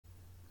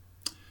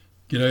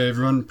G'day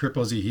everyone, Prep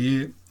Aussie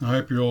here. I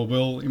hope you're all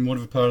well in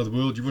whatever part of the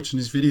world you're watching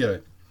this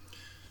video.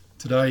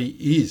 Today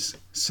is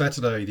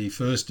Saturday the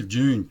 1st of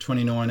June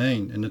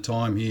 2019 and the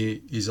time here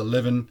is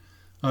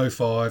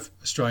 11:05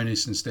 Australian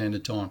Eastern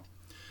Standard Time.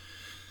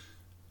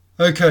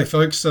 Okay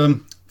folks,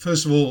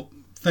 first of all,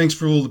 thanks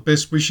for all the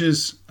best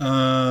wishes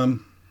and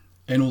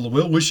all the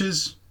well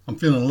wishes. I'm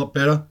feeling a lot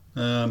better,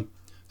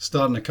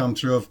 starting to come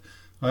through.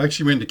 I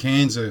actually went to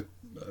Cairns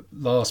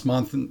last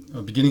month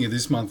and beginning of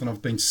this month, and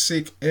I've been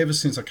sick ever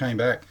since I came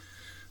back.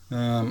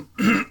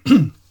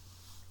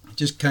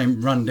 Just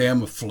came run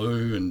down with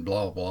flu and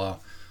blah blah.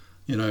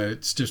 You know,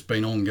 it's just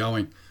been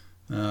ongoing,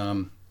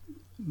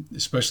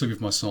 especially with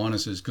my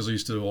sinuses, because I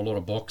used to do a lot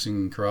of boxing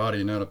and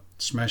karate, and I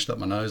smashed up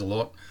my nose a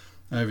lot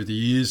over the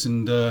years,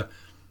 and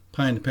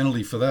paying the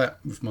penalty for that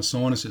with my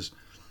sinuses.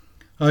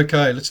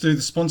 Okay, let's do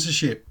the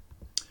sponsorship.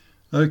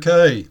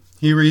 Okay,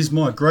 here is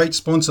my great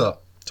sponsor,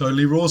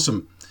 Totally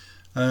Rawsome.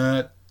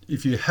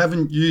 If you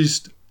haven't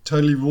used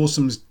Totally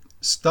Rawsome's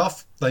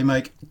stuff, they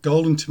make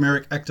golden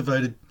turmeric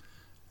golden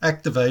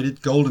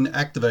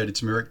activated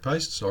turmeric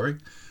paste, sorry.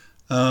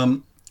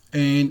 And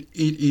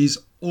it is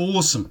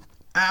awesome,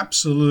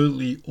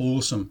 absolutely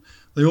awesome.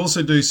 They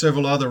also do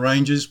several other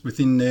ranges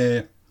within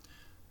their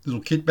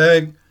little kit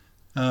bag.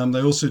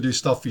 They also do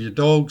stuff for your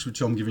dogs,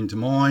 which I'm giving to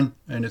mine,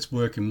 and it's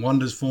working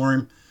wonders for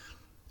him.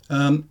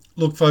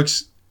 Look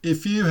folks,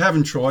 if you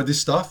haven't tried this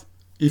stuff,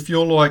 if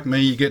you're like me,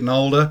 you're getting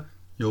older,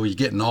 or you're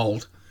getting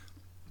old,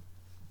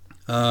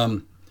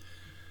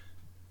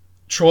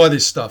 try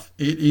this stuff.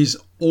 It is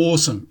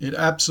awesome. It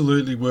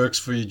absolutely works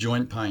for your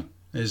joint pain.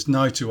 There's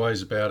no two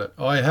ways about it.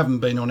 I haven't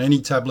been on any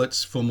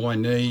tablets for my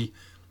knee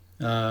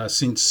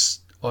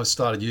since I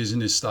started using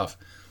this stuff.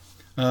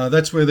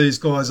 That's where these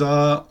guys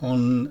are,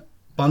 on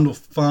Bundle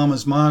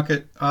Farmers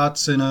Market, Art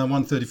Centre,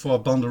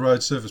 135 Bundle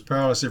Road, Surfers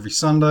Paradise, every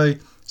Sunday,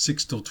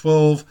 6 till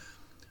 12.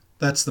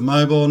 That's the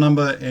mobile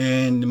number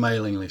and the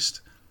mailing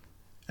list.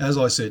 As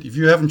I said, if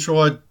you haven't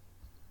tried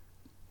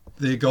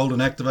their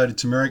golden activated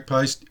turmeric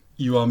paste,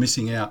 you are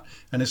missing out.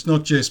 And it's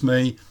not just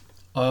me.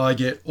 I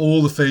get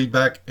all the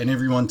feedback, and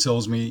everyone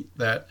tells me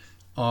that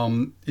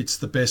it's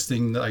the best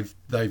thing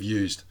they've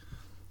used.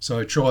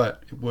 So try it.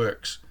 It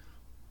works.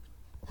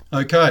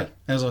 Okay,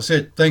 as I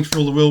said, thanks for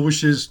all the well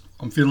wishes.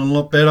 I'm feeling a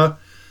lot better.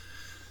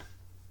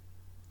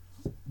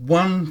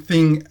 One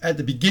thing at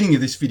the beginning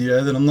of this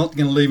video that I'm not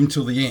going to leave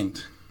until the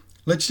end.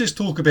 Let's just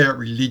talk about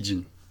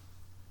religion.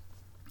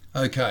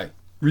 Okay,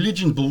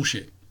 religion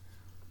bullshit.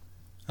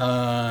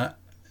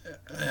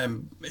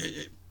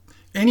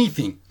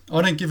 Anything,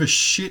 I don't give a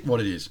shit what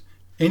it is.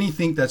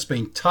 Anything that's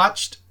been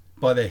touched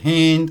by the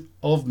hand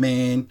of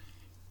man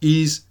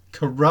is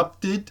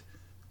corrupted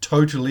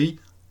totally,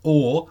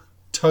 or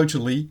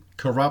totally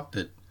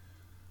corrupted.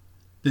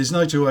 There's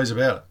no two ways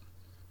about it.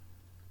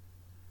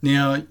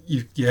 Now,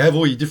 you have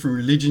all your different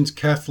religions,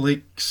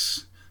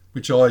 Catholics,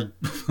 which I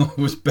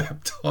was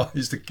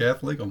baptized a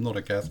Catholic. I'm not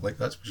a Catholic,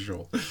 that's for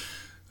sure.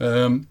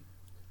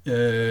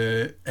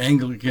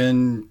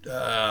 Anglican,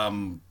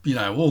 you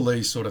know, all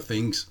these sort of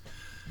things.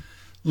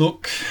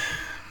 Look,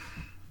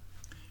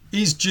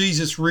 is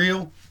Jesus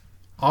real?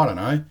 I don't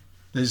know.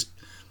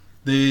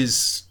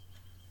 There's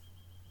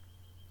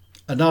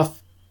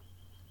enough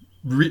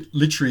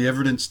literary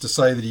evidence to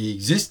say that he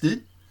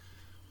existed.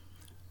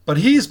 But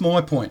here's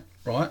my point,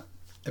 right,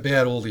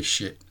 about all this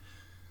shit.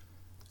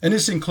 And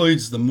this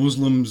includes the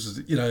Muslims,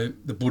 you know,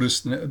 the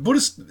Buddhists.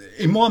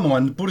 In my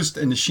mind, the Buddhist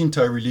and the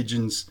Shinto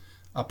religions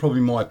are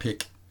probably my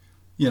pick.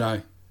 You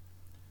know,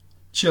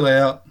 chill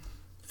out,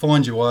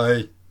 find your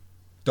way,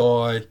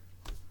 die,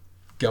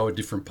 go a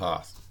different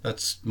path.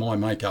 That's my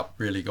makeup,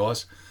 really,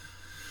 guys.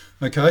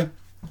 Okay.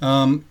 Why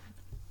am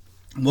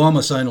I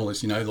saying all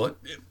this? You know, like,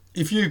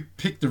 if you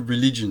pick the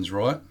religions,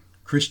 right,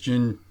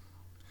 Christian,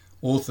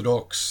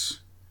 Orthodox,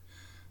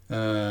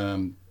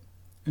 and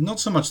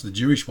not so much the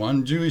Jewish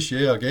one. Jewish,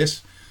 yeah, I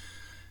guess.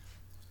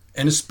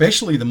 And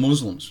especially the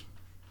Muslims.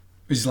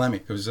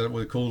 Islamic, is that what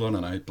they're called? I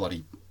don't know,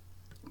 bloody...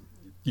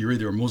 You're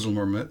either a Muslim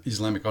or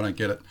Islamic, I don't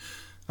get it.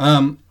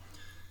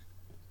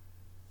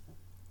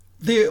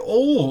 They're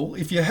all,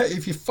 if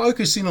you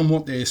focus in on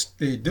what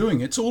they're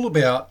doing, it's all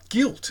about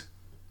guilt.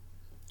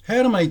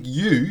 How to make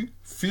you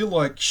feel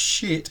like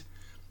shit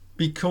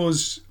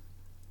because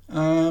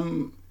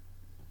you're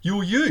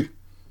you.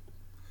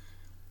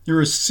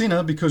 You're a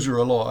sinner because you're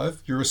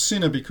alive. You're a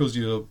sinner because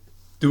you're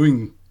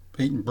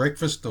eating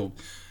breakfast, or,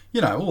 you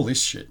know, all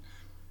this shit.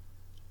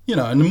 You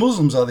know, and the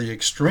Muslims are the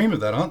extreme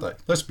of that, aren't they?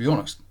 Let's be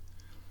honest.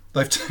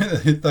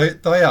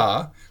 They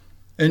are,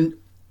 and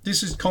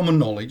this is common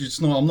knowledge. It's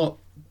not. I'm not,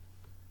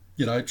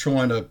 you know,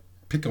 trying to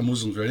pick on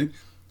Muslims or anything.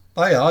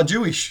 They are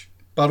Jewish,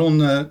 but on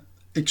the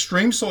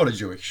extreme side of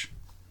Jewish,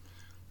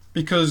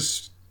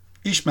 because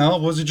Ishmael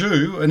was a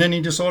Jew, and then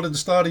he decided to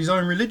start his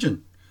own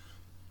religion.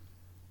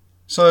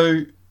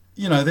 So,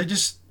 you know, they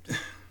just...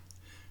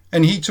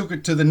 And he took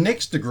it to the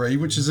next degree,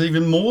 which is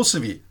even more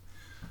severe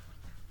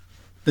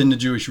than the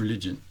Jewish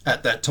religion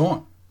at that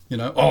time. You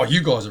know, oh,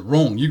 you guys are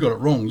wrong. You got it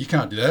wrong. You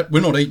can't do that. We're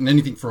not eating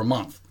anything for a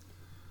month.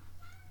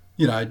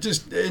 You know,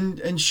 just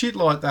and shit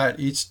like that.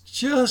 It's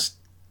just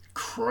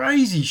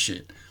crazy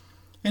shit.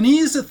 And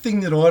here's the thing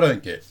that I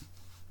don't get,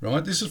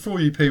 right? This is for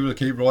you people that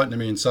keep writing to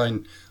me and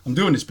saying, I'm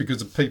doing this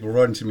because of people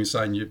writing to me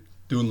saying you're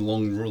doing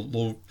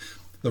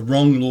the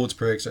wrong Lord's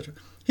Prayer, etc.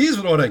 Here's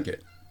what I don't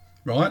get,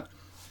 right?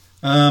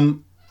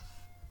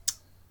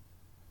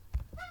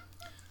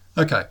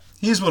 Okay,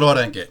 here's what I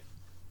don't get.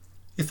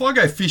 If I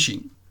go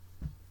fishing,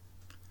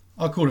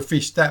 I caught a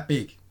fish that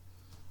big.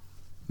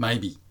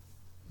 Maybe.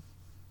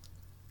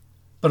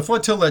 But if I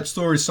tell that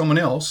story to someone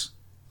else,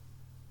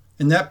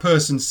 and that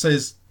person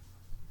says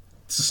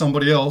to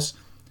somebody else,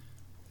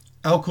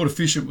 Al caught a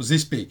fish that was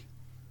this big.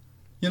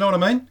 You know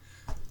what I mean?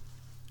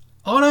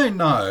 I don't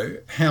know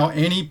how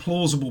any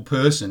plausible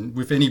person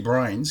with any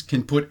brains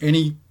can put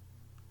any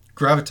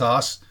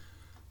gravitas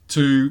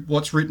to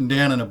what's written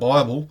down in a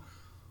Bible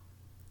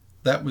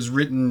that was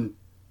written,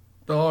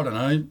 I don't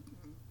know,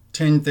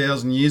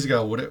 10,000 years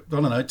ago, or whatever, I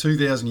don't know,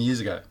 2,000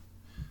 years ago.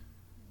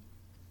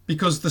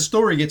 Because the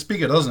story gets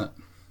bigger, doesn't it?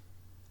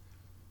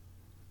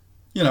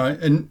 You know,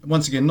 and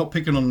once again, not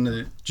picking on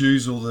the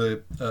Jews or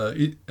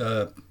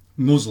the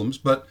Muslims,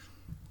 but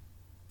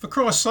for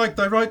Christ's sake,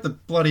 they wrote the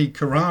bloody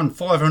Quran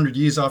 500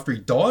 years after he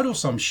died or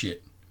some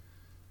shit.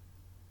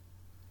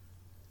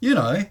 You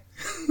know.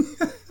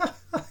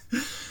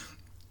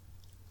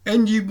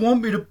 And you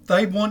want me to,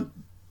 they want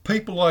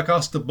people like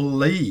us to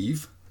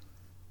believe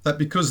that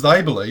because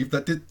they believe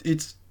that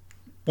it's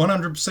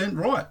 100%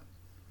 right.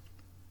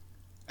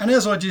 And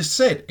as I just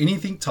said,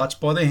 anything touched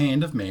by the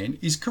hand of man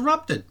is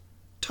corrupted.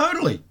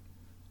 Totally.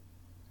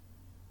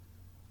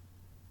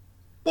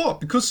 What?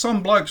 Because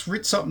some blokes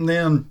writ something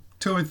down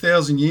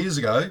 2,000 years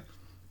ago,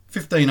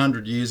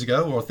 1,500 years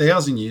ago, or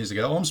 1,000 years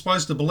ago, I'm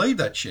supposed to believe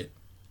that shit?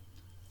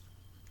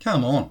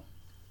 Come on.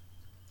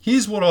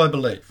 Here's what I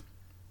believe.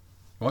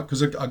 Right?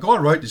 Because a guy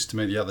wrote this to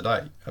me the other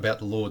day about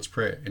the Lord's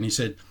Prayer. And he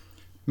said,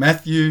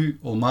 Matthew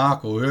or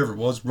Mark or whoever it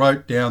was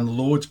wrote down the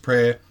Lord's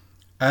Prayer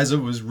as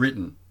it was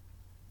written.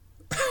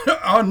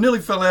 I nearly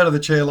fell out of the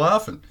chair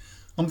laughing.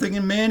 I'm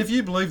thinking, man, if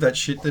you believe that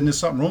shit, then there's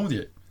something wrong with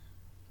you.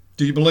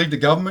 Do you believe the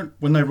government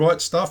when they write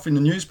stuff in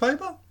the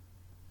newspaper?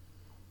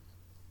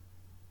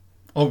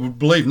 I would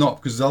believe not,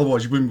 because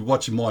otherwise you wouldn't be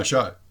watching my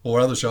show or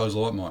other shows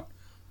like mine.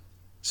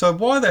 So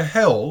how the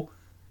hell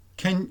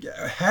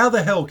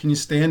can you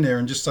stand there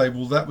and just say,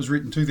 well, that was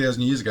written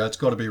 2,000 years ago, it's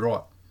got to be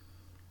right?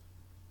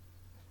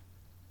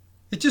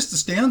 It just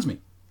astounds me.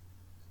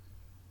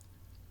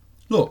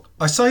 Look,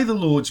 I say the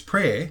Lord's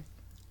Prayer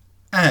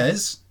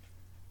as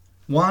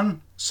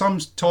some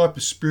type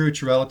of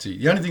spirituality.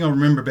 The only thing I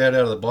remember about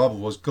out of the Bible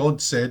was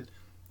God said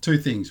two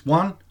things.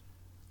 One,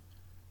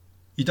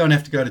 you don't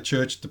have to go to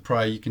church to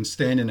pray. You can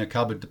stand in a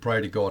cupboard to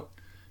pray to God.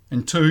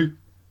 And two,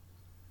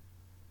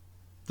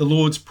 the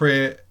Lord's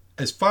Prayer,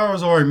 as far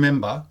as I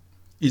remember,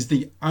 is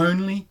the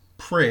only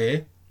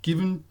prayer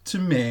given to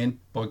man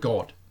by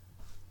God.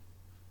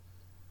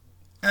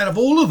 Out of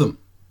all of them.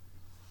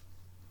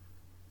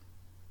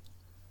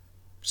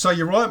 So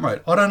you're right,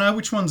 mate. I don't know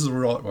which one's the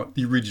right one,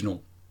 the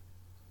original.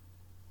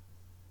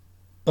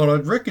 But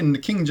I'd reckon the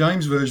King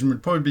James Version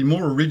would probably be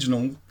more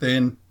original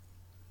than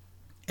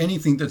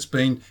anything that's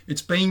been...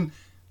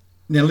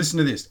 Now listen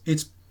to this.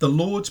 The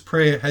Lord's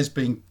Prayer has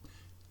been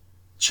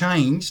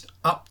changed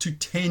up to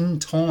 10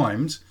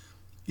 times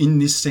in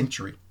this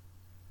century.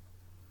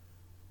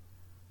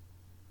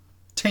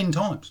 10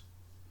 times.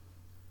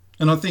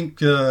 And I think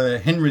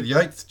Henry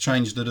VIII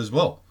changed it as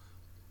well.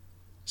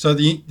 So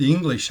the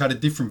English had a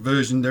different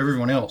version to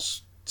everyone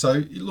else.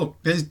 So look,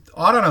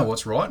 I don't know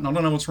what's right and I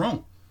don't know what's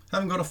wrong.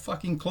 Haven't got a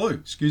fucking clue.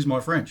 Excuse my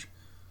French.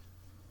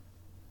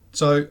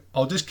 So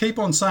I'll just keep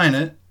on saying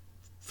it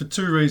for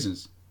two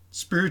reasons.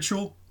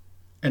 Spiritual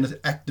and an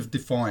act of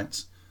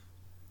defiance.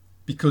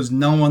 Because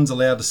no one's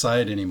allowed to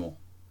say it anymore.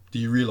 Do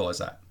you realise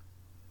that?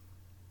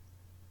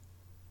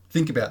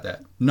 Think about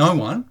that. No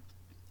one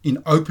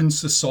in open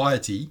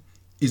society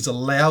is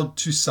allowed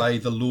to say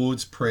the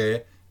Lord's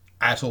Prayer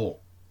at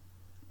all.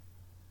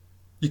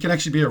 You can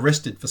actually be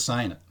arrested for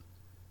saying it.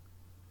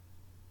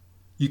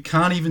 You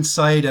can't even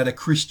say it at a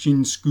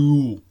Christian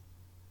school.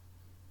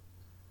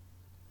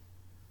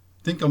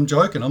 Think I'm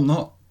joking? I'm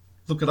not.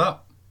 Look it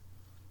up.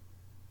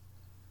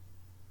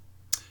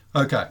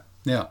 Okay,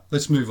 now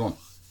let's move on.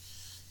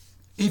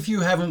 If you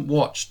haven't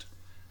watched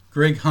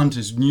Greg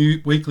Hunter's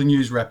new weekly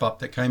news wrap-up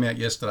that came out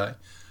yesterday,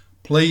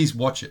 please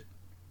watch it.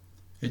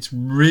 It's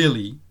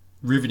really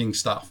riveting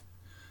stuff.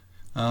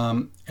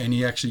 And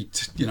he actually,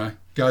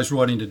 goes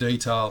right into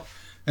detail.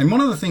 And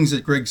one of the things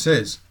that Greg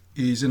says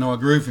is, and I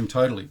agree with him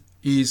totally,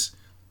 is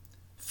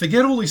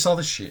forget all this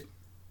other shit.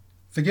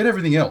 Forget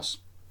everything else.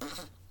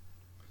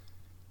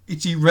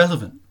 It's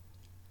irrelevant.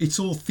 It's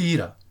all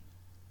theatre.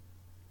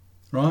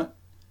 Right?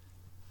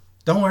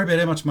 Don't worry about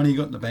how much money you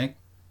got in the bank.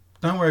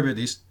 Don't worry about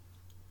this.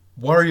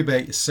 Worry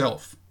about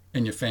yourself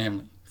and your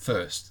family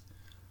first.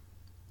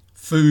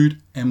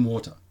 Food and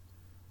water.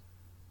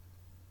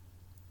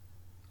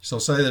 So I'll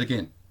say that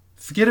again.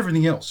 Forget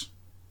everything else.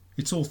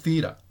 It's all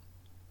theatre.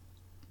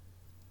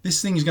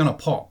 This thing's going to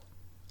pop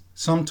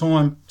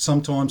sometime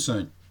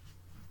soon.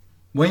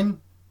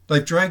 When?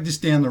 They've dragged this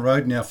down the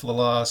road now for the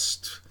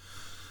last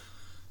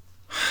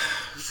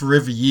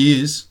forever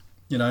years,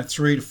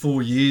 3 to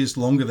 4 years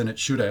longer than it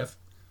should have.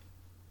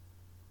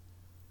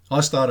 I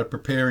started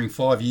preparing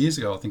 5 years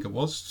ago, I think it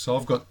was. So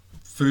I've got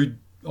food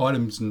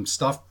items and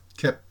stuff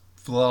kept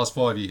for the last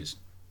 5 years.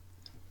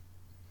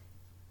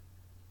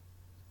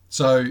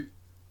 So,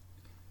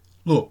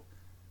 look,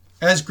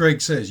 as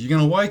Greg says, you're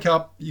going to wake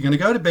up, you're going to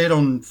go to bed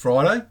on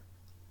Friday,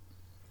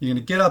 you're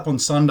going to get up on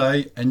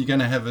Sunday, and you're going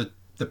to have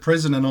the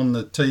president on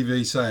the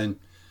TV saying,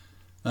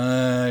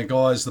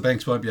 guys, the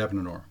banks won't be open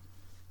tomorrow.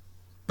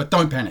 But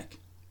don't panic.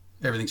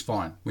 Everything's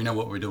fine. We know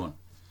what we're doing.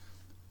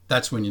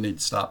 That's when you need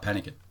to start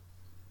panicking.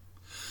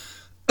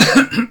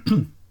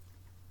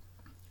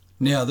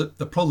 Now,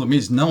 the problem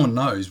is no one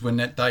knows when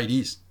that date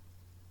is.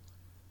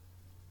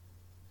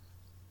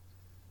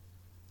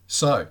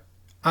 So,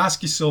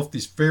 ask yourself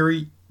this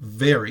very,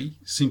 very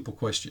simple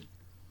question.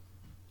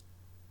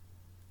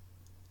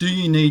 Do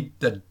you need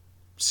the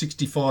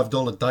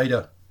 $65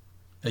 data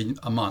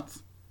a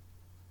month?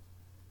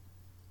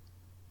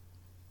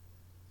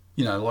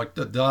 Like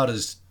the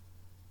data's...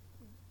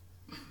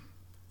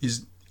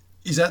 Is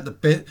that the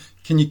best?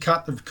 Can you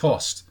cut the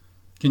cost?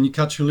 Can you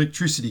cut your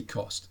electricity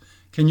cost?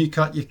 Can you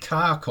cut your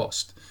car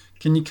cost?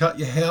 Can you cut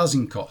your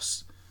housing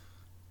costs?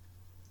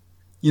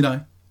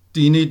 Do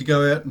you need to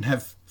go out and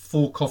have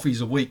 4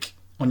 coffees a week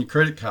on your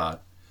credit card?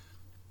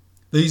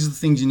 These are the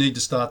things you need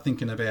to start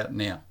thinking about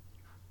now.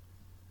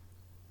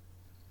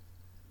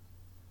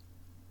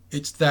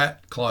 It's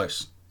that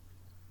close.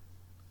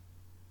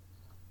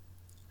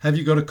 Have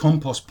you got a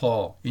compost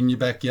pile in your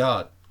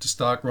backyard to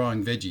start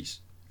growing veggies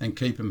and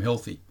keep them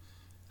healthy?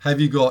 Have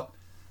you got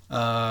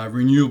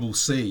renewable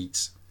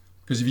seeds?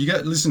 Because if you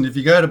go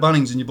to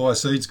Bunnings and you buy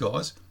seeds,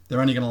 guys, they're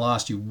only going to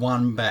last you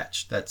one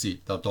batch. That's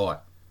it. They'll die.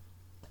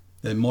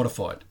 They're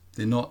modified.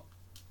 They're not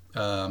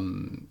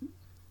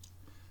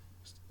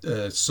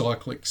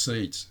cyclic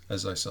seeds,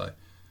 as they say.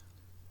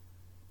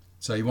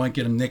 So you won't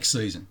get them next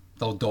season.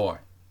 They'll die.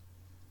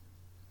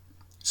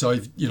 So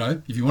if you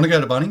want to go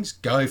to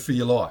Bunnings, go for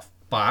your life.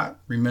 But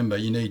remember,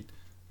 you need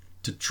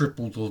to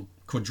triple or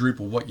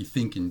quadruple what you're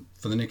thinking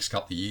for the next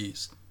couple of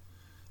years.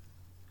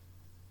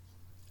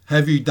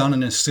 Have you done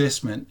an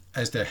assessment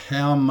as to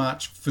how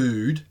much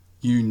food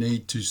you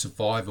need to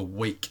survive a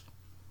week?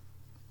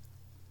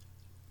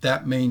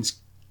 That means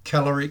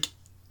caloric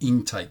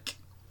intake.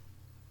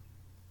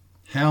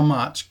 How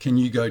much can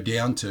you go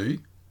down to?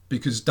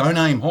 Because don't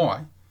aim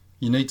high.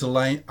 You need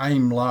to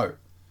aim low.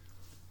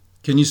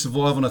 Can you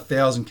survive on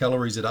 1,000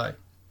 calories a day?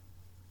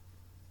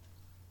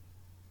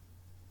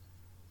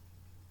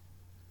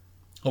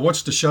 I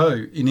watched a show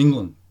in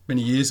England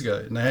many years ago,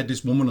 and they had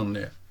this woman on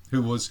there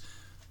who was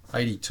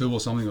 82 or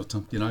something,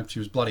 she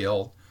was bloody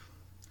old,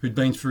 who'd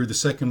been through the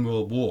Second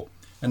World War,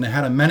 and they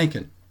had a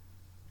mannequin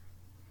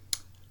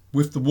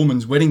with the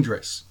woman's wedding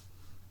dress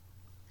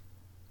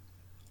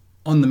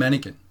on the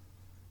mannequin.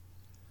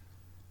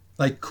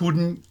 They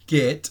couldn't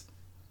get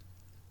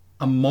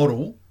a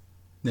model.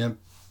 Now,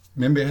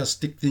 remember how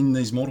stick thin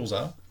these models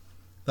are?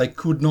 They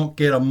could not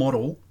get a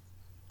model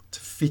to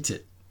fit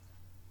it.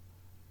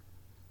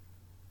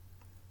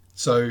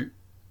 So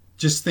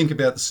just think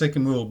about the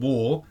Second World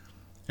War,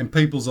 and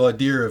people's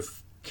idea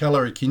of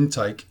caloric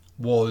intake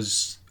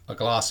was a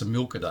glass of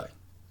milk a day,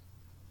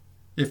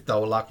 if they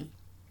were lucky.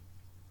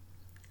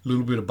 A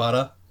little bit of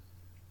butter.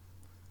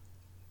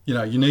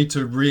 You need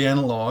to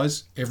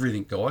reanalyze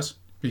everything, guys,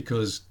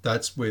 because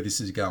that's where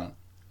this is going.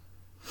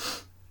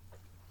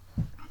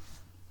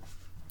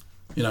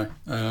 It's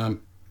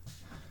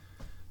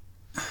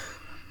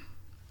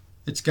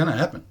going to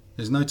happen.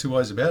 There's no two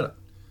ways about it.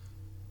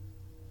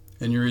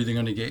 And you're either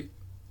going to get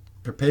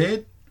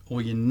prepared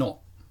or you're not.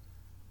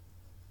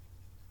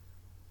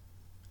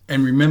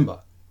 And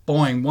remember,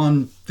 buying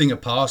one thing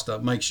of pasta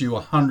makes you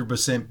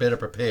 100% better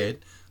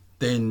prepared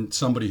than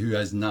somebody who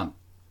has none.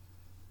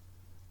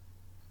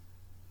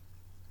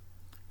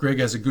 Greg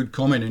has a good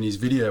comment in his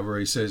video where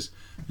he says,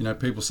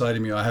 people say to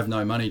me, I have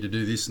no money to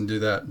do this and do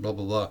that, blah,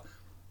 blah, blah.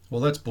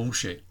 Well, that's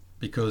bullshit,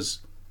 because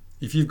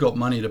if you've got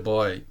money to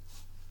buy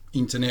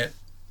internet,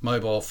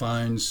 mobile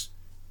phones,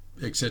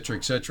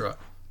 etc.,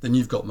 then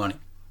you've got money.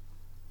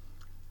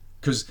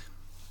 Because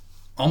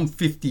I'm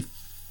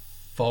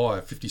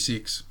 55,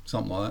 56,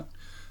 something like that.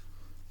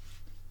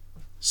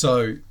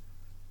 So,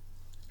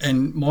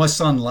 and my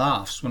son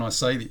laughs when I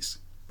say this,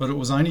 but it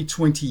was only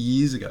 20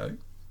 years ago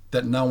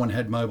that no one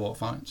had mobile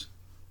phones.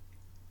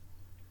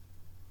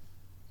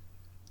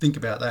 Think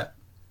about that.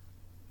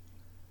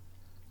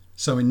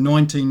 So in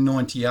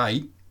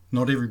 1998,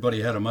 not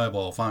everybody had a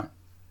mobile phone.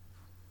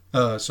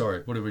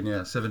 Sorry, what are we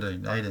now?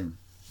 17, 18.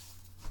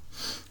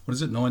 What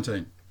is it?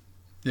 19.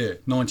 Yeah,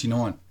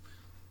 99.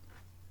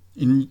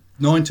 In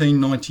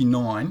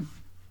 1999,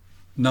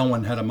 no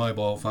one had a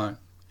mobile phone.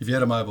 If you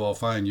had a mobile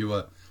phone,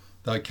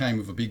 they came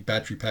with a big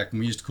battery pack, and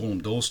we used to call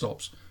them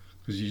doorstops,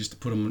 because you used to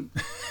put them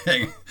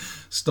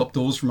stop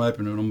doors from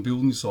opening on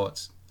building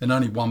sites. And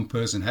only one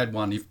person had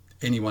one, if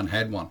anyone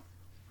had one.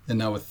 And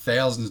they were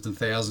thousands and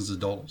thousands of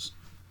dollars.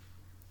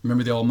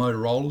 Remember the old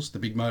Motorola's, the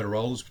big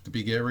Motorola's with the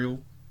big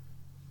aerial?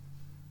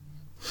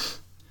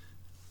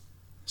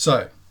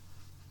 So,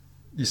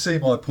 you see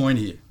my point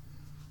here.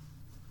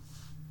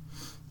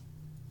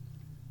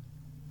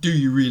 Do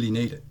you really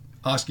need it?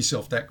 Ask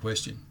yourself that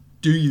question.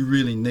 Do you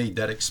really need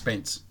that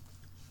expense?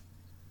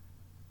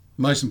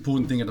 Most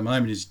important thing at the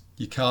moment is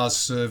your car's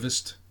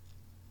serviced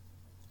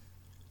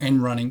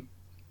and running,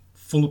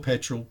 full of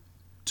petrol,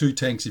 2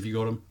 tanks if you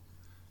got them,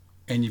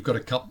 and you've got a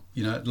couple,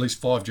 at least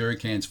 5 jerry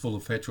cans full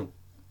of petrol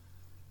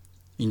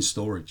in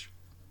storage.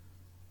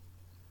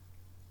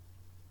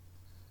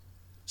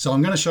 So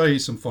I'm going to show you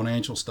some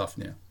financial stuff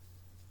now.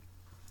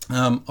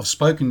 I'm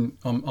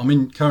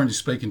currently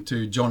speaking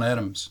to John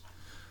Adams,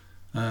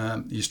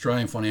 the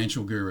Australian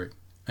financial guru,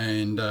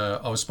 and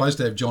I was supposed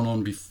to have John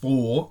on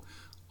before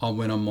I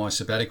went on my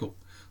sabbatical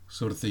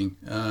sort of thing,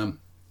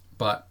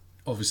 but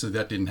obviously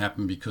that didn't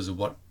happen because of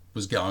what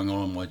was going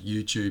on my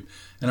YouTube.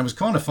 And it was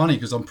kind of funny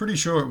because I'm pretty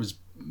sure it was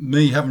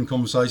me having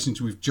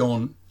conversations with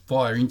John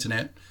via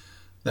internet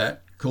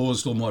that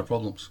caused all my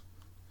problems.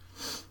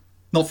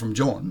 Not from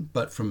John,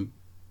 but from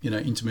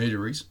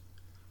intermediaries.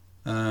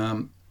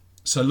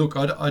 So look,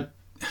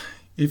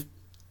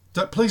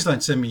 please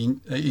don't send me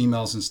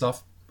emails and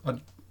stuff.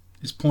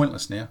 It's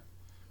pointless now.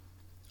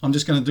 I'm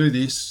just going to do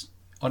this.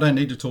 I don't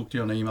need to talk to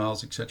you on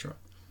emails, etc.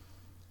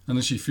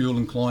 Unless you feel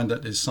inclined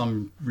that there's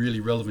some really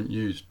relevant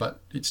news. But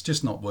it's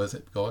just not worth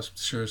it, guys.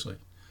 Seriously.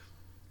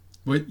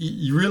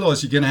 You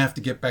realise you're going to have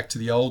to get back to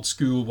the old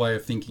school way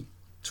of thinking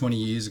 20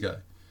 years ago.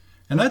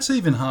 And that's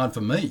even hard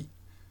for me.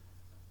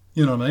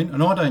 You know what I mean?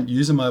 And I don't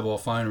use a mobile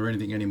phone or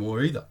anything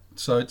anymore either.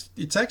 So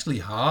it's actually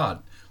hard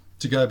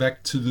to go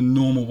back to the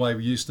normal way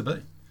we used to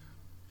be.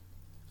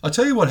 I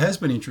tell you what has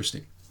been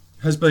interesting,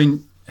 has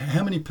been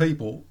how many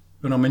people,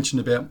 when I mentioned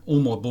about all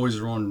my boys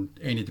are on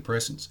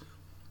antidepressants,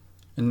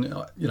 and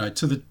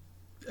to the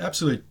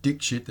absolute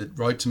dick shit that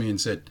wrote to me and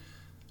said,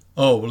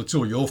 oh, well, it's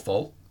all your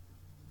fault.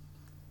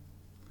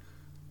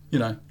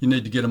 You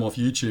need to get them off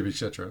YouTube,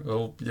 etc.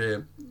 Well, yeah,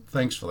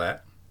 thanks for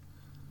that.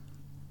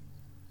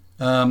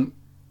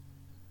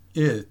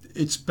 Yeah,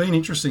 it's been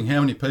interesting how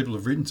many people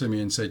have written to me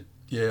and said,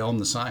 yeah, I'm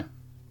the same.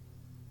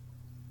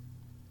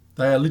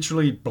 They are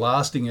literally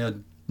blasting our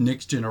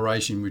next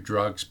generation with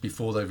drugs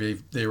before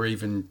they're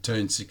even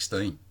turned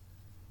 16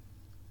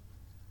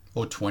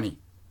 or 20.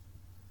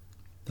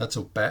 That's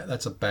a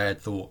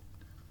bad thought.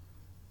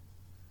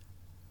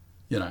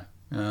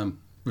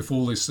 With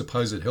all this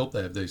supposed help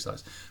they have these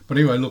days. But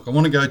anyway, look, I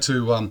want to go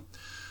to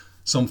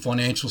some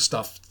financial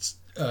stuff,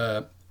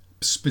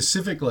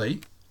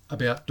 specifically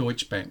about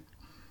Deutsche Bank.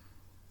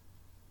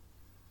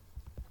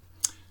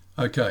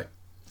 Okay,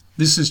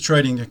 this is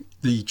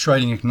the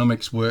Trading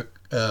Economics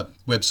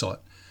website.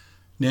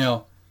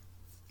 Now,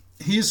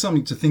 here's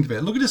something to think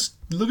about. Look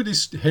at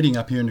this heading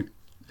up here.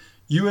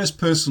 US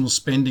personal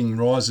spending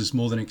rises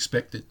more than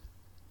expected.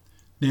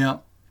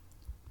 Now,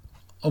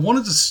 I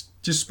wanted to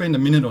just spend a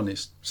minute on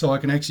this so I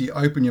can actually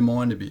open your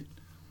mind a bit.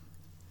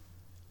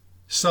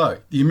 So,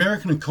 the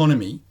American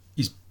economy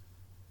is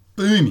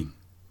booming.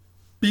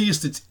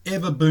 Biggest it's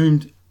ever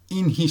boomed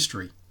in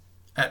history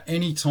at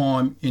any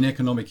time in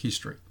economic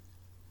history.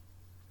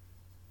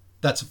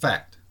 That's a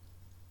fact.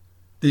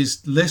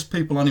 There's less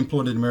people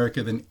unemployed in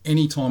America than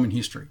any time in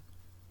history.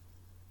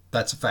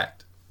 That's a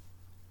fact.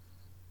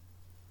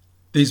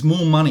 There's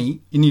more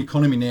money in the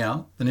economy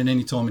now than at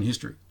any time in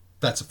history.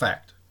 That's a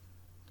fact.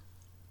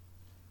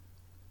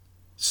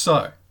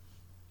 So,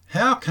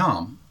 how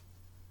come,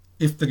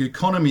 if the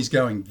economy is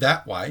going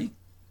that way,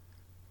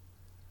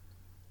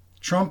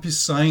 Trump is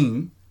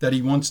saying that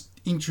he wants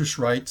interest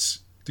rates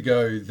to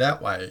go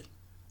that way?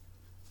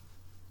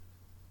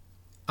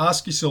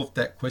 Ask yourself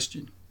that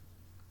question.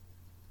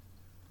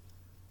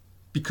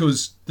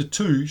 Because the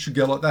two should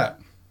go like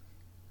that.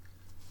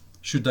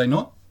 Should they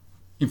not?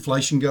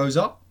 Inflation goes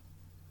up.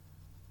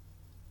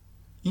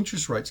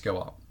 Interest rates go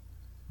up.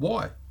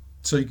 Why?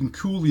 So you can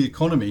cool the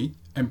economy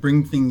and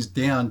bring things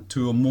down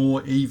to a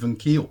more even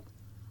keel.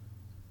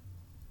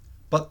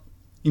 But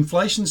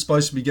inflation's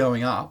supposed to be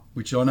going up,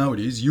 which I know it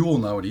is. You all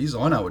know it is.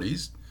 I know it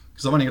is.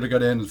 Because I've only got to go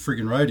down to the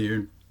friggin' radio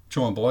and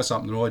try and buy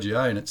something at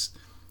IGA, and it's,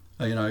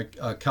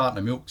 a carton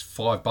of milk's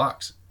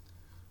 $5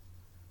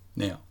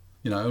 now.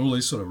 All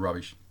this sort of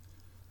rubbish.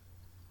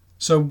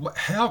 So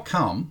how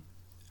come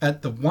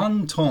at the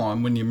one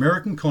time when the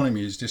American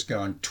economy is just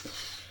going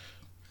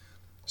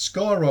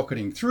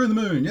skyrocketing through the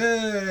moon,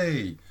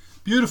 yay,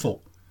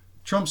 beautiful,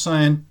 Trump's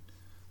saying,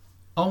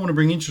 I want to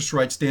bring interest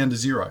rates down to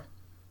 0.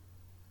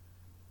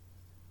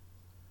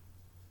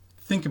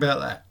 Think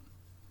about that.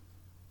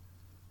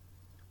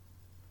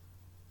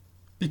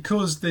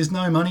 Because there's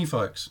no money,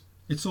 folks.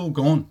 It's all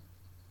gone.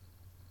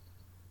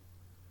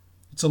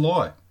 It's a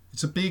lie.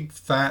 It's a big,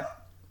 fat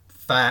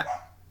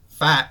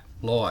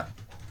lie.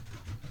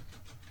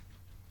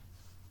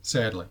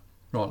 Sadly.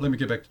 Right, let me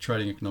get back to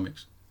trading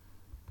economics.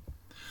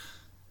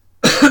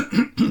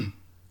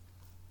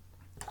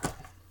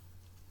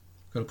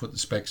 Got to put the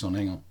specs on,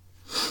 hang on.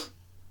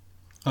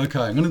 Okay,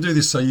 I'm going to do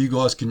this so you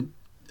guys can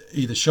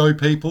either show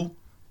people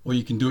or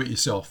you can do it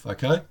yourself,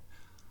 okay?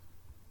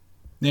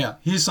 Now,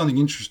 here's something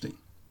interesting.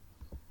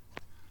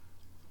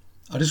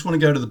 I just want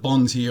to go to the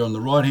bonds here on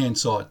the right-hand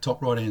side,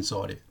 top right-hand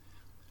side here.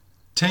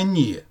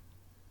 10-year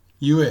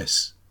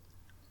US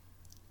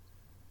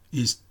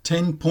is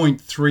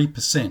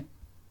 10.3%.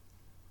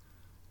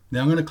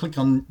 Now I'm going to click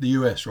on the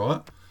US,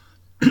 right?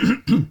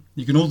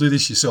 You can all do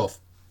this yourself.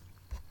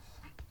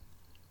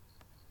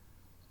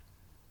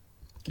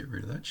 Get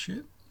rid of that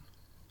shit.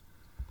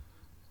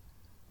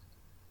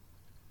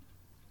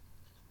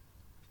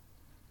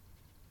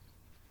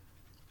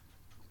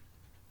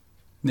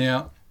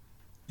 Now,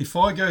 if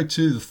I go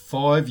to the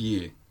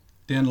 5-year,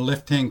 down the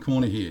left-hand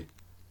corner here,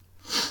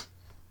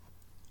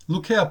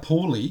 look how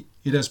poorly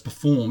it has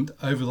performed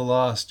over the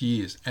last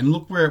years. And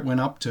look where it went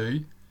up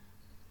to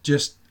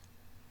just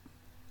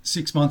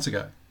 6 months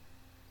ago.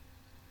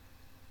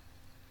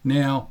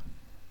 Now,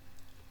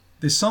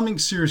 there's something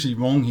seriously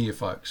wrong here,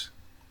 folks.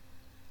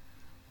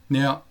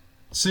 Now,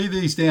 see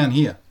these down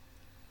here.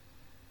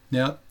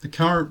 Now, the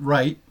current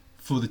rate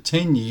for the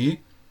 10-year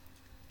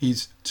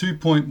is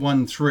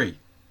 2.13.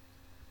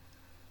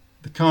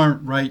 The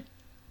current rate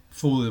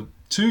for the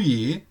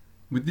 2-year,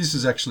 with this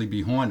is actually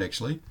behind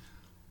actually.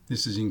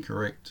 This is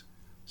incorrect.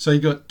 So you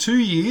got 2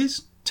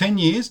 years, 10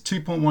 years,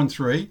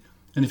 2.13,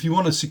 and if you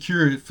want to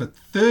secure it for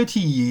 30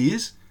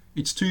 years,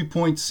 it's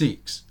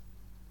 2.6.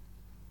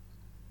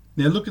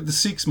 Now look at the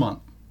 6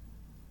 month.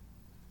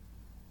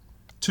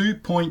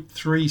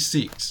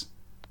 2.36.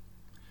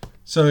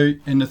 So,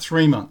 and the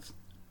 3 month.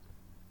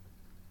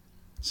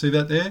 See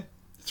that there?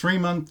 3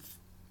 month,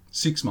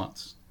 6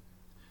 months.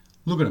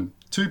 Look at them.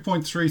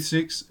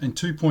 2.36 and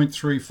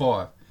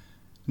 2.35.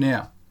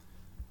 Now,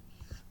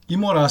 you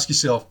might ask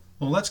yourself,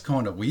 well, that's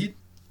kind of weird.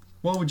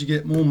 Why would you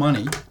get more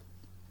money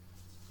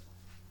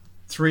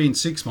 3 and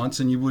 6 months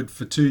than you would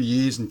for 2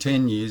 years and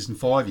 10 years and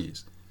 5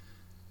 years?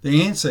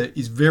 The answer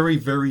is very,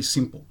 very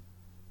simple.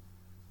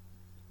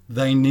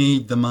 They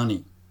need the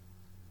money.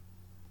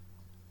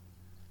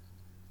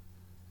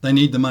 They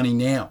need the money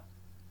now.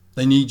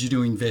 They need you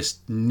to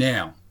invest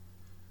now.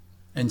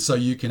 And so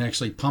you can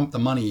actually pump the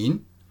money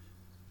in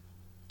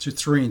to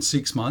 3 and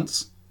 6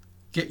 months,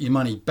 get your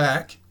money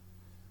back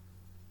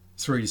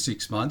 3 to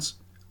 6 months.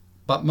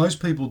 But most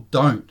people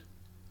don't.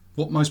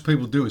 What most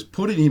people do is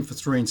put it in for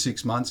 3 and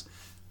 6 months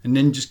and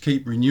then just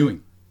keep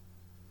renewing.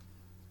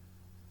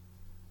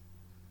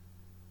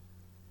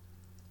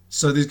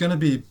 So there's going to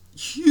be a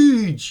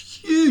huge,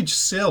 huge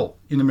sell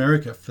in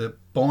America for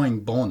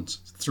buying bonds,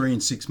 3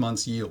 and 6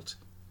 months yield.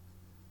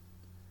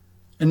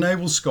 And they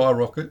will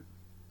skyrocket.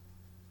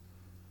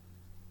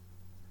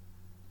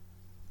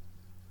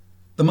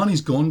 The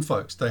money's gone,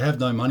 folks. They have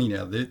no money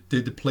now. They're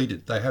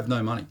depleted. They have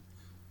no money.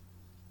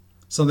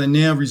 So they're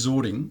now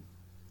resorting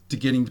to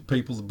getting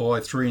people to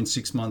buy 3 and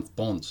 6 month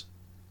bonds.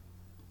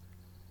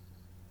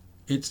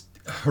 It's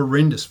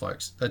horrendous,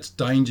 folks. That's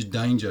danger,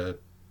 danger,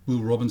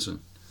 Will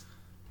Robinson.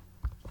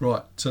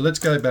 Right, so let's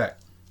go back.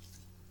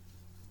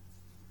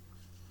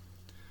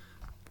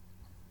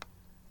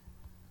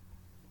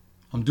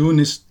 I'm doing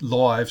this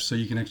live so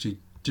you can actually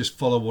just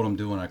follow what I'm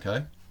doing,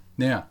 okay?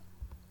 Now,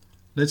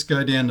 let's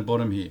go down the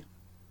bottom here.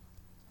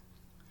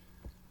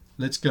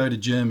 Let's go to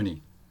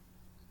Germany.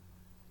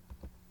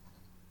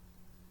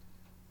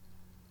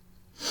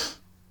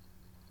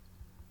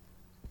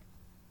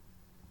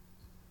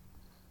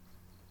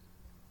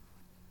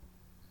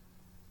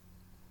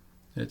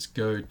 Let's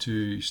go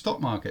to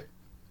stock market.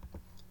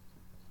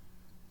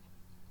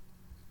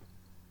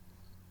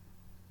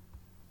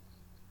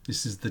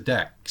 This is the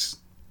DAX.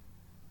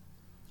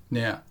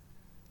 Now,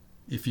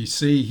 if you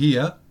see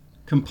here,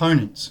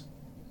 components,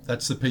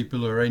 that's the people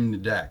who are in the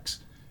DAX.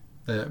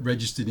 They're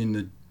registered in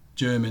the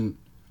German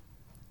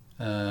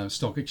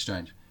stock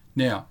exchange.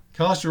 Now,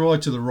 cast your eye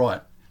to the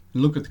right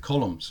and look at the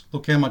columns.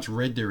 Look how much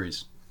red there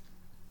is.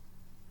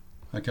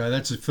 Okay,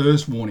 that's the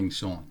first warning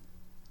sign.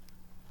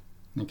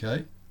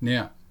 Okay,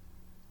 now,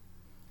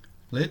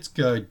 let's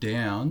go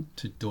down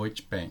to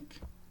Deutsche Bank.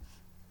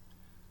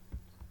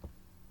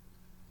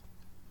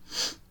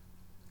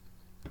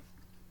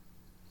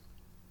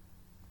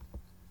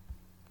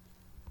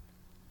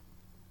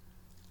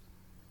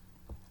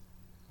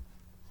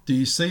 Do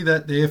you see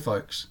that there,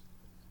 folks?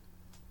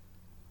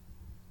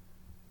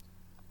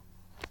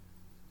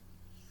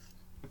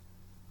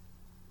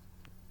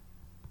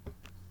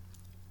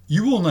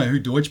 You all know who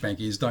Deutsche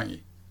Bank is, don't you?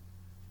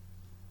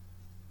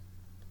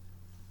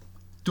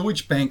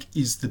 Deutsche Bank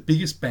is the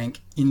biggest bank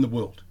in the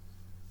world,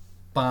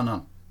 bar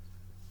none.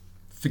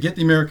 Forget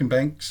the American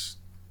banks,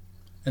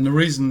 and the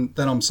reason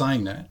that I'm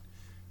saying that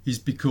is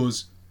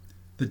because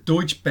the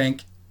Deutsche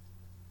Bank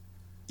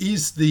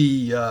is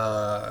the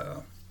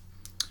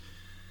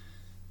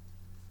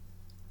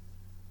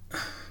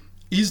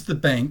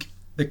bank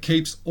that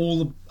keeps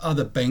all the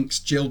other banks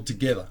gelled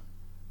together.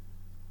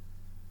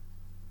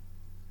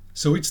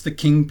 So it's the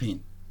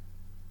kingpin,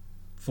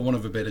 for want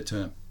of a better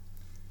term,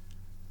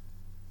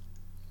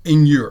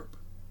 in Europe,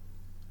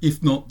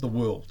 if not the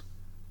world.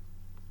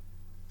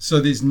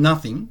 So there's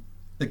nothing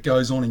that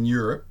goes on in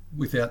Europe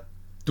without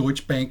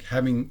Deutsche Bank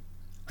having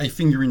a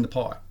finger in the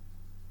pie.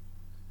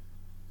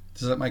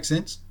 Does that make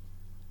sense?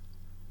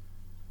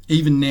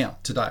 even now,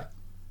 today,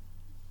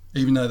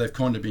 even though they've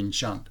kind of been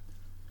shunned.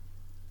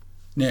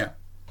 Now,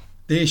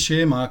 their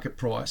share market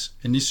price,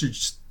 and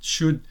this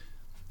should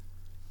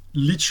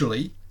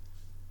literally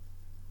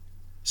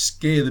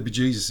scare the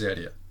bejesus out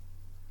of you,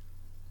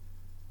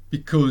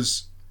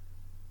 because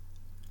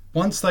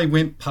once they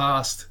went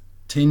past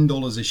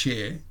 $10 a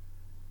share,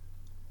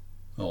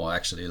 oh,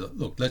 actually,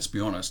 look, let's be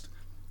honest.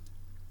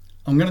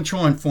 I'm going to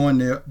try and find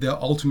their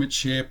ultimate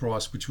share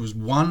price, which was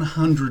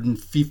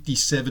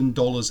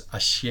 $157 a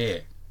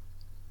share.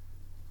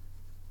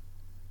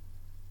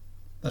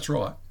 That's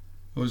right.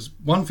 It was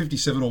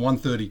 $157 or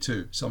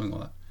 $132, something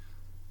like that.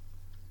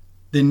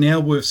 They're now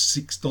worth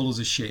 $6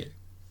 a share.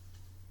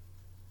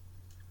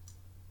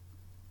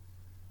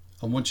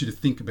 I want you to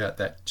think about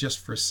that just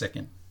for a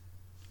second.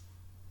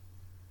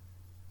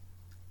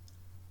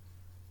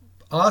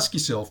 Ask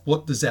yourself,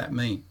 what does that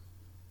mean?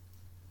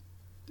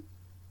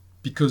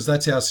 Because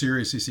that's how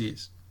serious this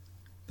is.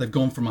 They've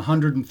gone from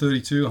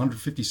 132,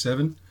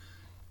 157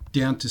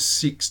 down to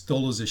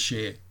 $6 a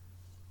share.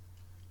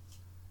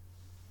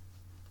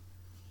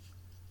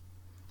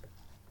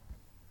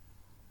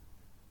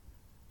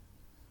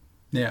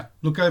 Now,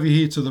 look over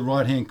here to the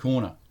right-hand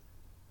corner.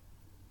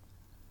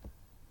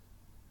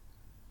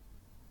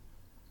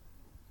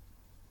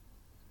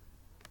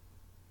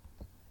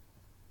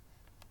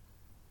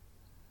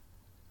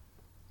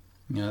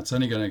 Now, it's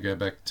only going to go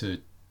back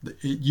to, it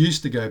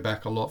used to go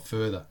back a lot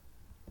further.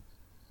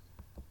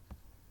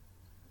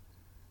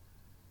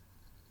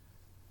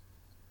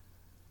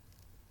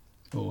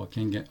 Oh, I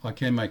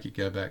can make it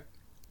go back.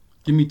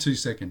 Give me 2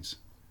 seconds.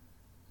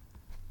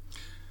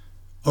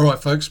 All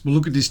right, folks, we'll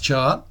look at this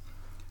chart.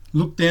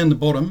 Look down the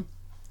bottom,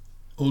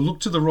 or look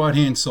to the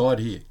right-hand side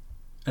here,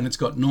 and it's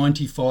got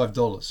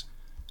 $95.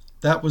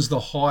 That was the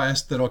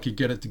highest that I could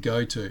get it to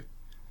go to.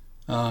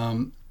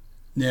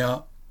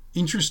 Now,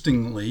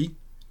 interestingly,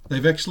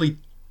 they've actually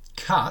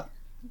cut,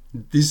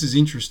 this is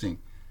interesting,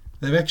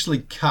 they've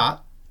actually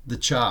cut the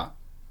chart,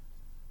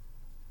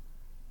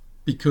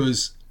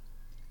 because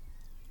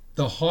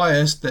the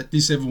highest that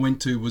this ever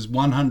went to was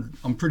 100,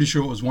 I'm pretty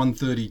sure it was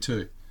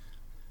 132.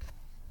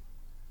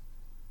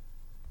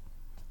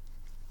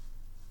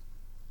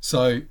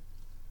 So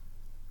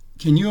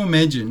can you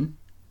imagine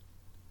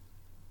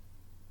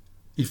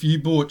if you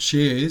bought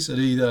shares at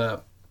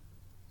either,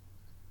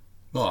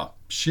 oh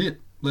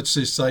shit, let's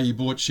just say you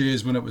bought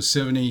shares when it was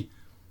 $70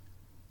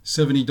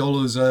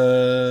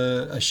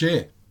 a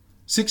share,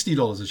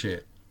 $60 a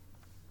share,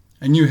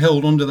 and you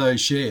held onto those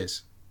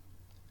shares.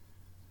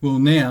 Well,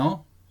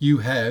 now you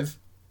have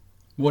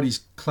what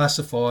is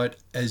classified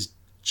as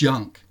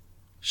junk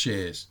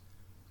shares,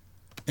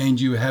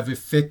 and you have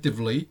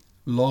effectively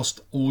lost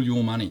all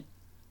your money.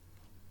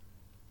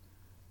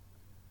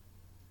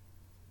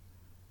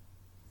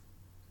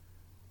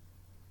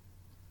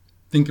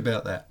 Think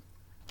about that.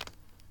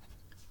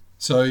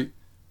 So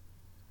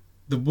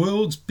the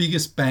world's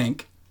biggest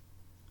bank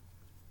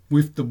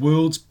with the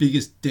world's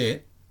biggest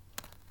debt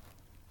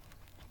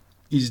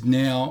is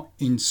now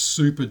in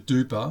super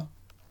duper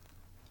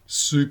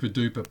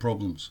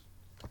problems.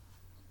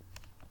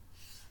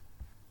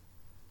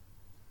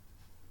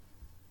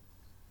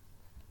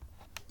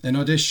 And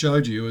I just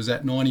showed you it was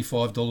at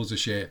 $95 a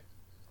share.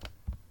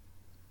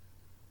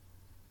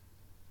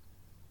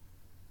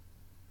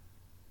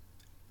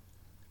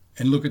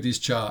 And look at this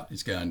chart.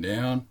 It's going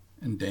down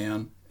and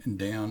down and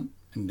down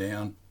and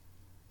down.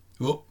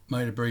 Oh,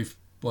 made a brief,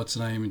 what's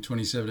the name, in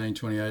 2017,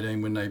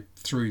 2018 when they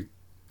threw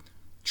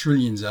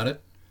trillions at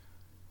it.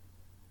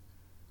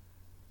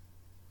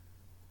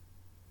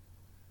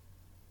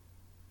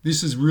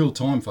 This is real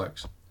time,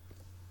 folks.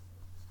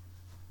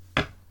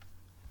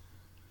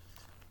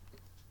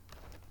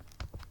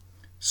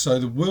 So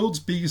the world's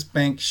biggest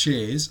bank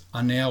shares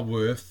are now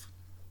worth,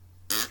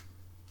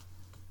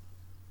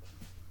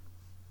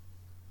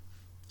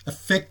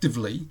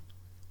 effectively,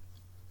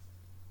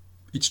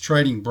 it's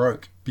trading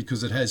broke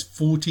because it has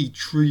 $40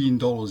 trillion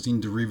in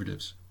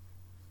derivatives.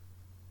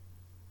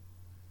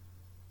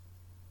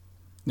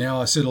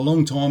 Now, I said a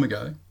long time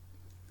ago,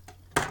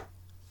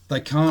 they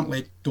can't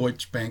let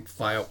Deutsche Bank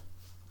fail.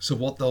 So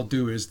what they'll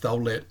do is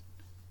they'll let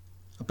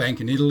a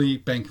bank in Italy,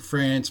 bank in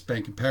France,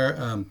 bank in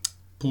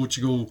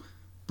Portugal,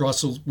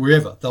 Brussels,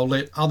 wherever, they'll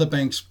let other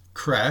banks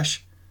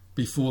crash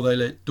before they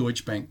let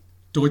Deutsche Bank.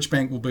 Deutsche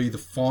Bank will be the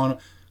final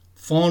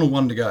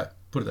one to go,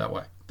 put it that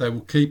way. They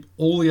will keep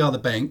all the other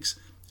banks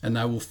and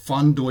they will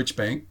fund Deutsche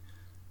Bank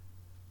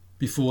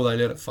before they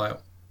let it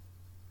fail.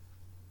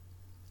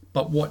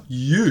 But what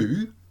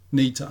you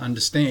need to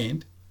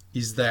understand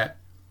is that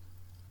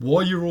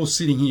while you're all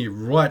sitting here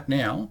right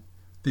now,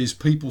 there's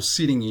people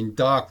sitting in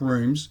dark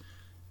rooms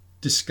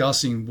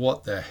discussing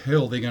what the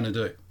hell they're going to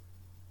do.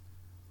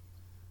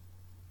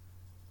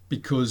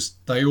 Because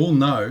they all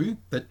know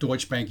that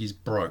Deutsche Bank is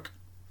broke.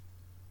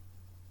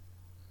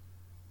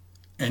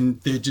 And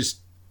they're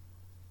just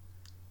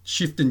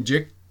shifting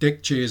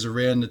deck chairs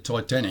around the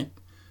Titanic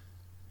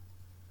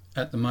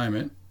at the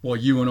moment, while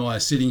you and I are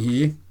sitting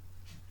here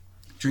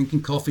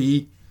drinking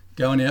coffee,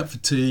 going out for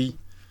tea,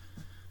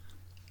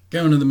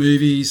 going to the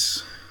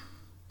movies,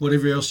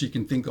 whatever else you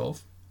can think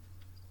of.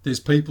 There's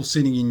people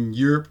sitting in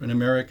Europe and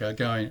America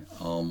going,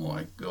 oh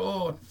my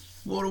God,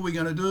 what are we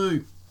going to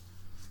do?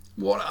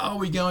 What are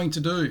we going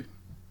to do?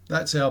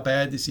 That's how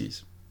bad this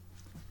is.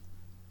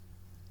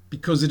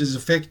 Because it is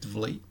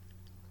effectively,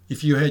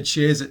 if you had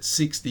shares at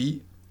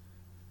 60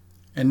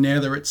 and now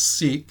they're at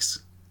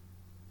 6,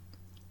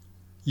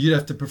 you'd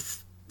have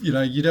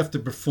to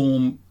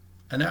perform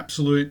an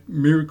absolute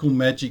miracle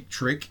magic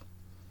trick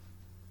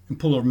and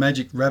pull a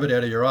magic rabbit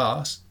out of your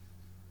ass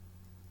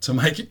to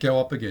make it go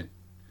up again.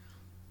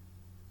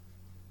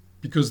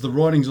 Because the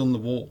writing's on the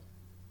wall.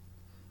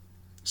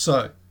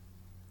 So,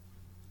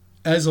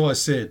 as I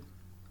said,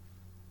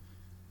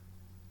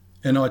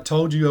 and I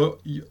told you,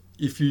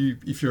 if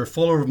you're a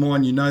follower of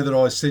mine, you know that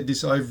I said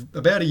this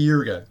about a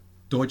year ago,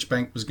 Deutsche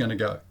Bank was going to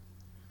go.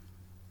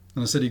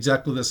 And I said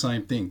exactly the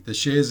same thing. The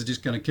shares are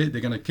just going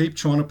to keep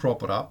trying to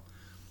prop it up,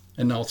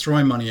 and they'll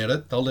throw money at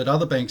it. They'll let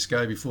other banks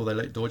go before they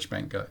let Deutsche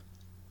Bank go.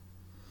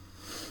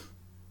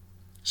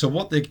 So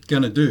what they're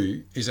going to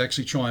do is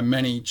actually try and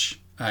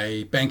manage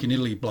a bank in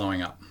Italy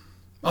blowing up.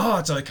 Oh,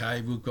 it's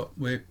okay.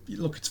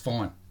 Look, it's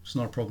fine. It's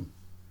not a problem.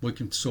 We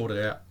can sort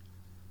it out.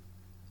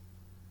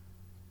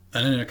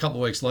 And then a couple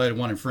of weeks later,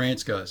 one in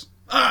France goes,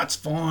 it's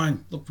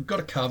fine. Look, we've got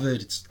it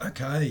covered. It's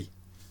okay.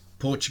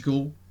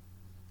 Portugal,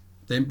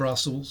 then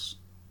Brussels.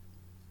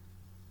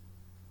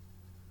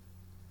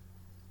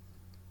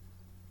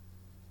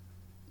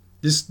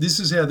 This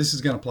is how this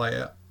is going to play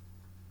out.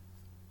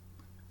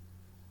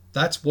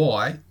 That's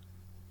why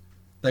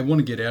they want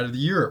to get out of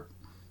Europe.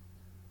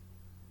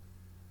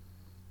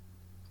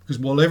 Because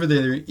whenever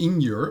they're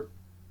in Europe,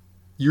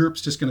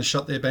 Europe's just going to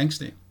shut their banks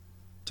down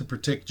to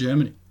protect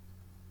Germany.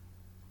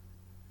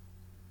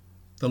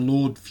 The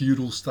Lord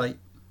feudal state.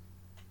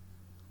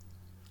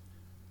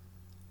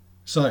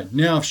 So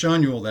now I've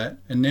shown you all that,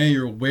 and now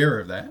you're aware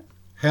of that.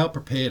 How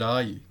prepared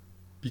are you?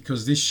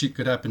 Because this shit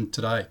could happen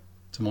today,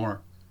 tomorrow,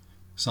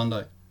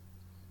 Sunday.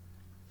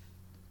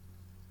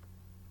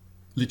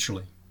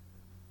 Literally.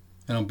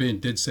 And I'm being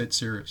dead set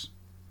serious.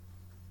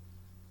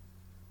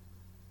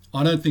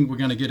 I don't think we're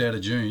going to get out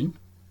of June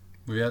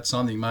without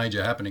something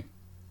major happening.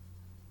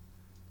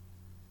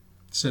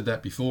 Said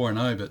that before, I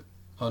know, but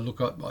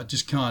I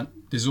just can't.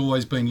 There's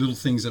always been little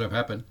things that have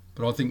happened,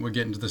 but I think we're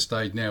getting to the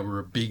stage now where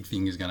a big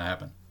thing is going to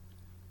happen.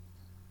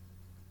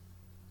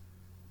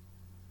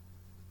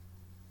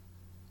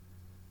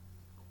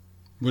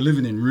 We're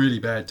living in really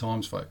bad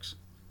times, folks.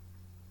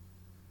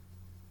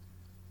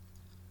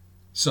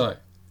 So,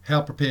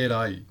 how prepared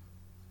are you?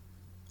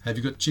 Have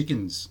you got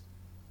chickens?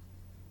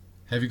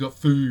 Have you got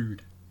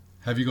food?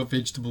 Have you got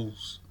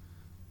vegetables?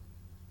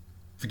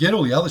 Forget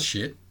all the other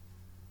shit.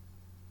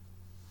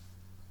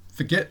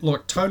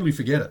 Totally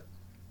forget it.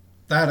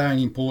 That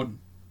ain't important.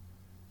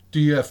 Do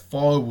you have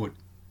firewood?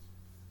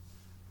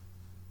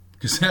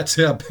 Because that's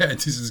how bad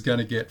this is going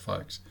to get,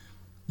 folks.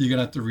 You're going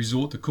to have to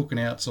resort to cooking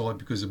outside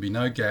because there'll be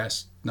no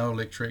gas, no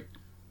electric.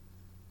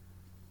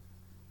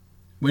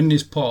 When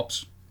this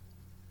pops,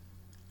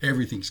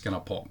 everything's going to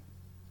pop.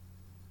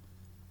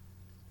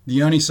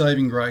 The only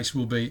saving grace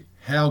will be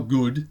how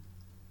good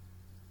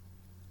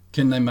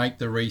can they make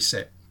the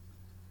reset?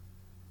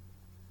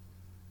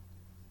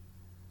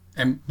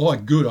 And by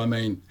good, I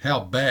mean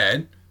how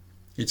bad.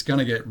 It's going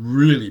to get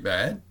really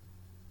bad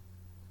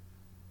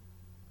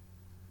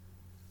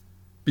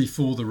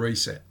before the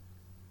reset.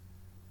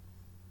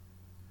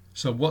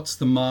 So what's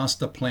the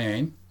master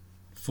plan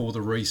for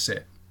the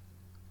reset?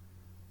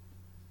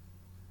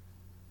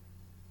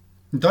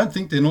 And don't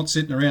think they're not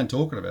sitting around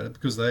talking about it,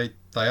 because they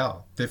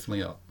are,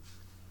 definitely are.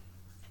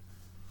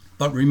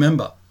 But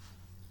remember,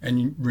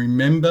 and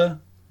remember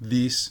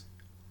this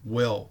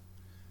well,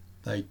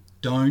 they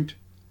don't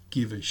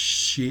give a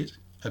shit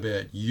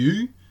about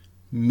you,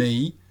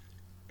 me,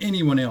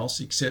 anyone else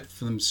except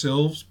for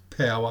themselves,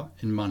 power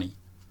and money.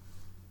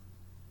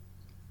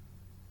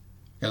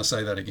 I'm going to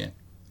say that again.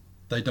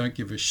 They don't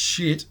give a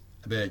shit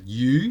about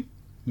you,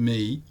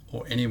 me,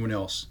 or anyone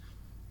else.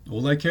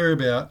 All they care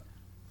about,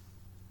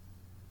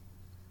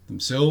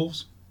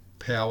 themselves,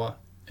 power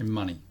and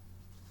money.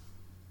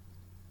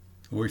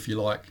 Or if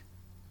you like,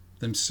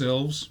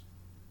 themselves,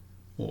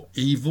 or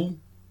evil,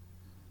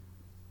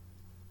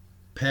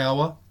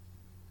 power,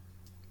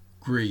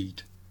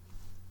 greed.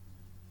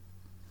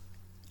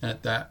 And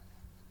at that,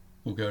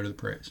 we'll go to the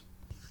prayers.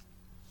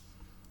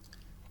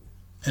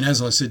 And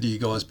as I said to you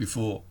guys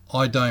before,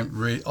 I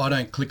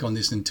don't click on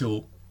this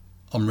until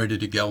I'm ready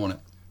to go on it.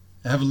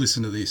 Have a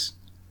listen to this.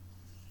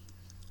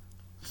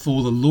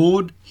 For the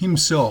Lord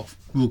himself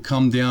will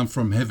come down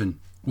from heaven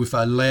with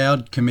a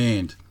loud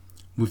command,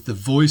 with the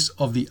voice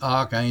of the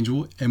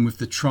archangel and with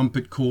the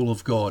trumpet call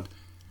of God,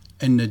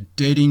 and the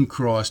dead in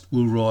Christ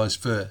will rise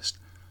first.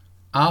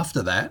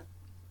 After that,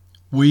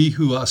 we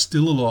who are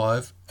still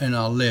alive and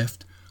are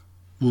left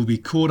will be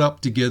caught up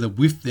together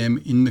with them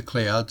in the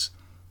clouds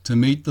to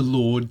meet the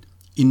Lord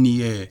in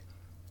the air,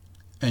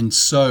 and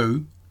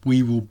so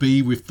we will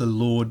be with the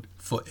Lord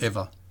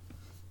forever.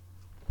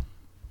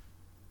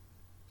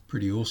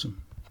 Pretty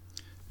awesome.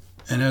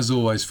 And as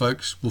always,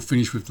 folks, we'll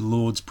finish with the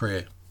Lord's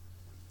Prayer.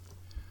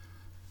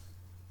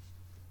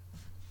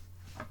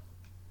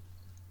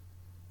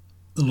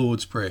 The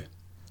Lord's Prayer.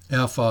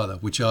 Our Father,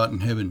 which art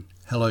in heaven,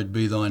 hallowed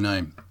be thy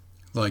name.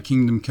 Thy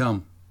kingdom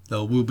come,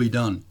 thy will be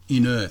done,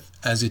 in earth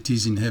as it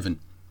is in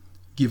heaven.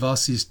 Give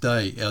us this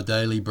day our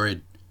daily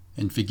bread,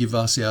 and forgive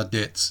us our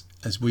debts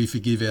as we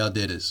forgive our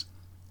debtors.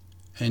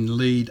 And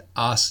lead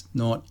us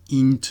not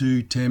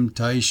into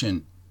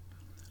temptation,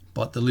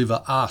 but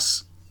deliver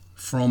us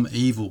from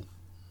evil.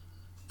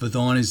 For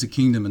thine is the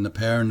kingdom and the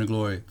power and the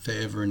glory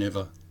forever and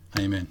ever.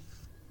 Amen.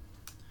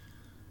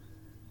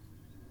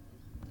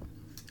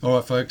 All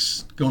right,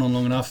 folks, gone on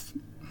long enough.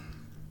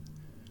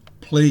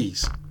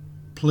 Please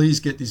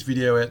get this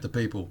video out to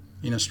people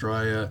in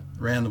Australia,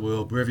 around the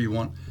world, wherever you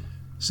want.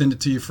 Send it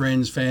to your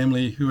friends,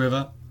 family,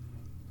 whoever.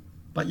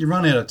 But you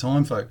run out of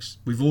time, folks.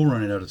 We've all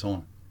run out of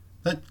time.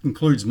 That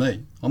includes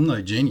me. I'm no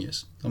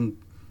genius.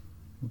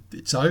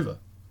 It's over.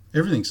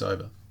 Everything's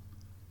over.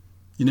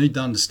 You need to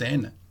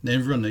understand that.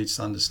 Everyone needs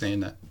to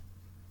understand that.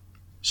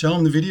 Show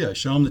them the video.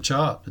 Show them the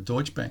chart, the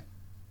Deutsche Bank.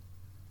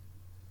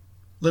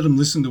 Let them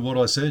listen to what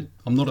I said.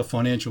 I'm not a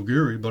financial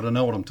guru, but I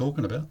know what I'm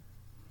talking about.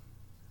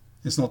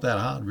 It's not that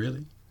hard,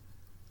 really.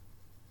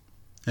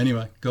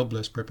 Anyway, God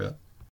bless. Prep out.